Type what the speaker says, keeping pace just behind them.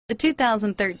The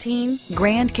 2013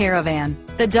 Grand Caravan.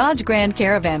 The Dodge Grand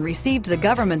Caravan received the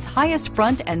government's highest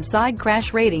front and side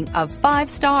crash rating of 5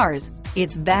 stars.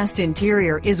 Its vast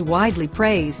interior is widely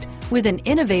praised, with an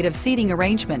innovative seating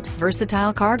arrangement,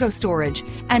 versatile cargo storage,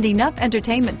 and enough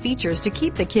entertainment features to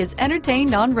keep the kids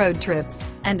entertained on road trips,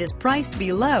 and is priced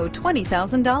below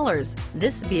 $20,000.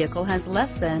 This vehicle has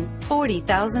less than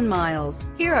 40,000 miles.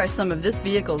 Here are some of this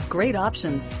vehicle's great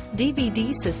options: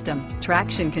 DVD system,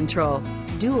 traction control,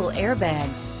 dual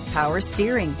airbags, power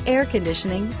steering, air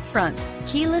conditioning, front,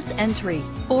 keyless entry,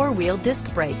 4-wheel disc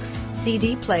brakes,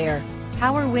 CD player,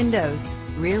 power windows,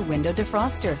 rear window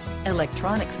defroster,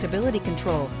 electronic stability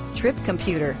control, trip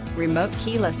computer, remote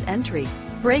keyless entry,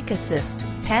 brake assist,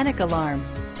 panic alarm,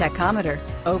 tachometer,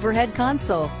 overhead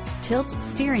console, tilt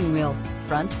steering wheel,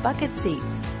 front bucket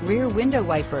seats, rear window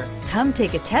wiper. Come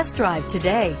take a test drive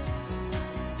today.